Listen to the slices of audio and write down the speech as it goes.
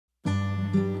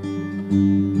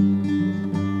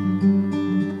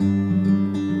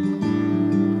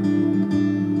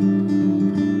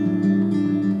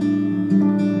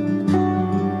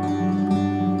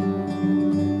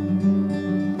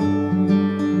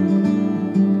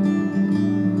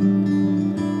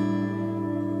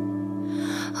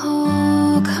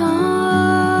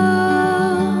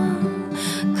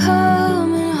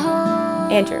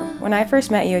When I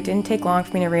first met you, it didn't take long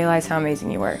for me to realize how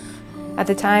amazing you were. At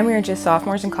the time, we were just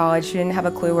sophomores in college who didn't have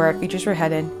a clue where our futures were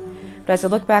headed. But as I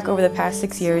look back over the past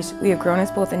 6 years, we have grown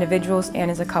as both individuals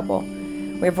and as a couple.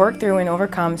 We have worked through and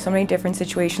overcome so many different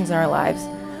situations in our lives.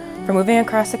 From moving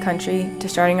across the country to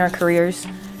starting our careers,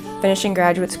 finishing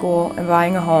graduate school, and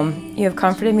buying a home, you have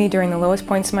comforted me during the lowest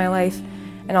points of my life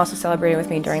and also celebrated with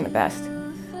me during the best.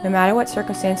 No matter what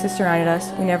circumstances surrounded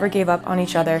us, we never gave up on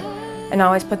each other and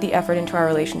always put the effort into our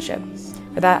relationship.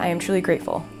 For that, I am truly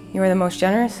grateful. You are the most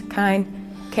generous, kind,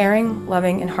 caring,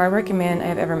 loving, and hardworking man I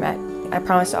have ever met. I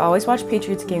promise to always watch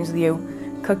Patriots games with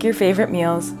you, cook your favorite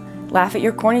meals, laugh at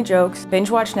your corny jokes,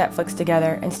 binge watch Netflix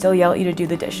together, and still yell at you to do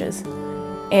the dishes.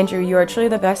 Andrew, you are truly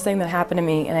the best thing that happened to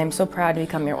me, and I am so proud to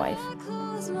become your wife. I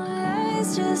close my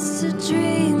eyes just to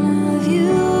dream of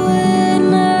you at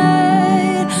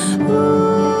night.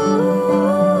 Ooh,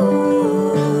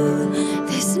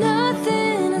 there's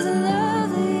nothing as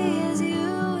lovely as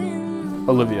you.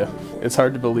 Olivia, it's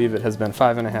hard to believe it has been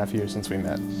 5.5 years since we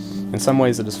met. In some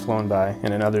ways it has flown by,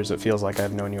 and in others it feels like I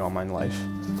have known you all my life.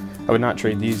 I would not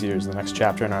trade these years, the next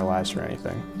chapter in our lives, for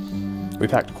anything. We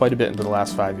packed quite a bit into the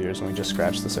last 5 years and we just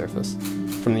scratched the surface.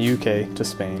 From the UK to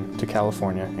Spain to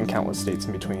California and countless states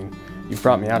in between, you've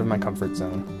brought me out of my comfort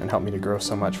zone and helped me to grow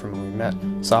so much from when we met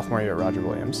sophomore year at Roger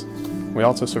Williams. We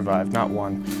also survived not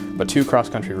one, but 2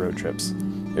 cross-country road trips.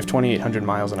 If 2,800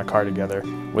 miles in a car together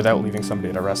without leaving somebody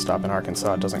at a rest stop in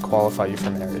Arkansas doesn't qualify you for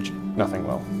marriage, nothing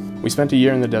will. We spent a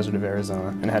year in the desert of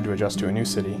Arizona and had to adjust to a new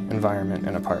city, environment,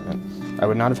 and apartment. I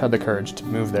would not have had the courage to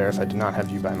move there if I did not have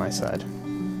you by my side.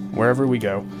 Wherever we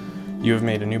go, you have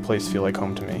made a new place feel like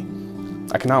home to me.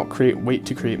 I cannot wait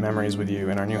to create memories with you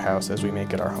in our new house as we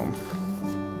make it our home.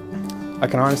 I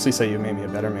can honestly say you've made me a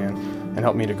better man and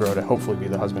helped me to grow to hopefully be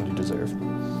the husband you deserve.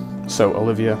 So,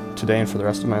 Olivia, today and for the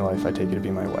rest of my life, I take you to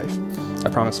be my wife. I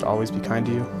promise to always be kind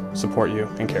to you, support you,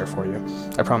 and care for you.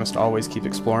 I promise to always keep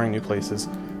exploring new places,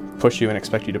 push you and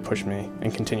expect you to push me,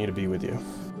 and continue to be with you.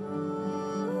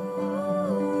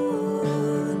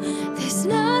 There's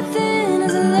nothing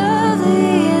as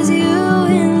lovely as you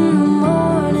in the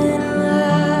morning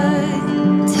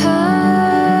light. Time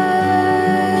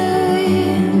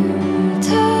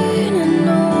turning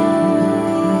older,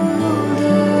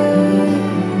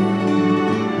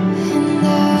 and I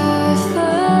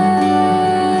find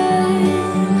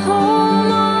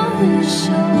home on your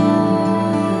shoulder.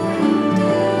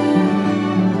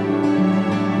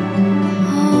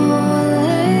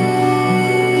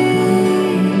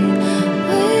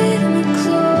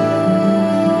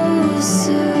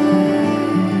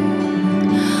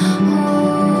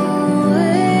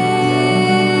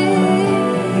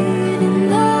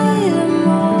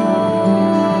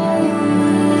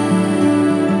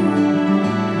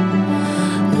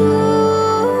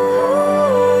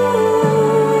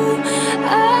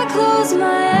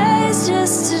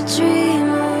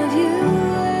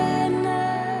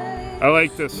 I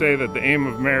like to say that the aim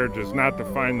of marriage is not to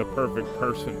find the perfect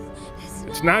person.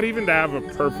 It's not even to have a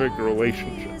perfect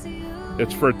relationship.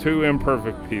 It's for 2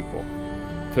 imperfect people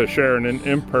to share in an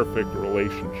imperfect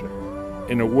relationship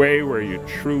in a way where you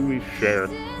truly share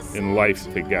in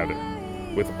life together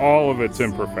with all of its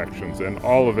imperfections and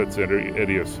all of its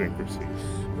idiosyncrasies.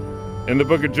 In the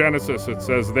book of Genesis, it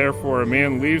says, "Therefore a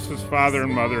man leaves his father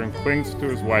and mother and clings to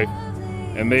his wife,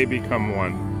 and they become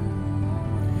one."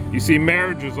 You see,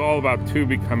 marriage is all about 2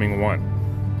 becoming one.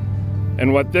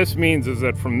 And what this means is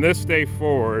that from this day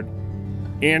forward,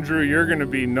 Andrew, you're going to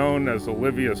be known as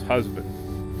Olivia's husband.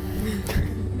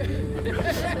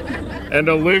 And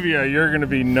Olivia, you're going to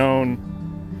be known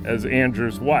as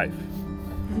Andrew's wife.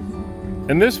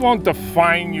 And this won't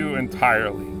define you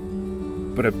entirely,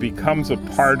 but it becomes a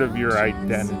part of your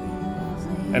identity.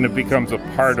 And it becomes a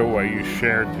part of what you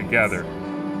share together.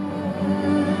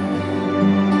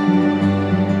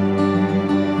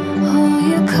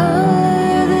 You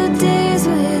color the days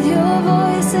with your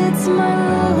voice, it's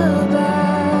my lullaby.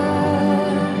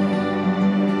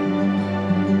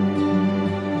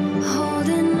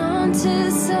 Holding on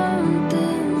to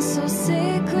something so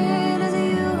sacred as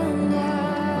you and I.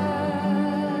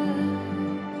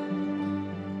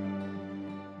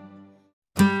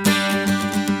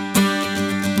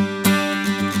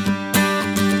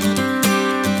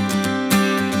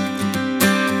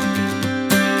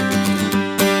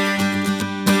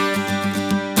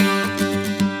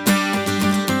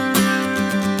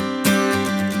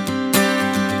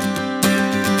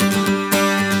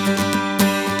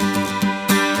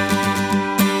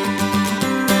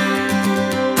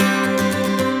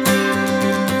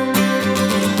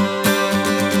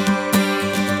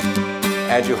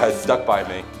 Andrew has stuck by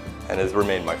me, and has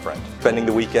remained my friend. Spending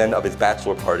the weekend of his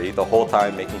bachelor party, the whole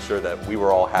time making sure that we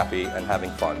were all happy and having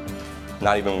fun,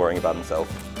 not even worrying about himself.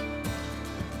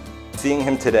 Seeing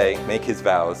him today make his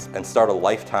vows and start a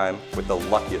lifetime with the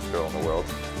luckiest girl in the world,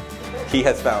 he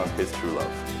has found his true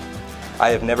love. I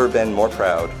have never been more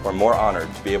proud or more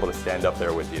honored to be able to stand up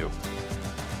there with you.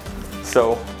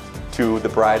 So, to the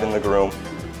bride and the groom,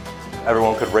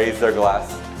 everyone could raise their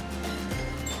glass.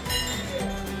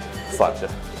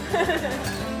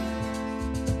 Sláinte.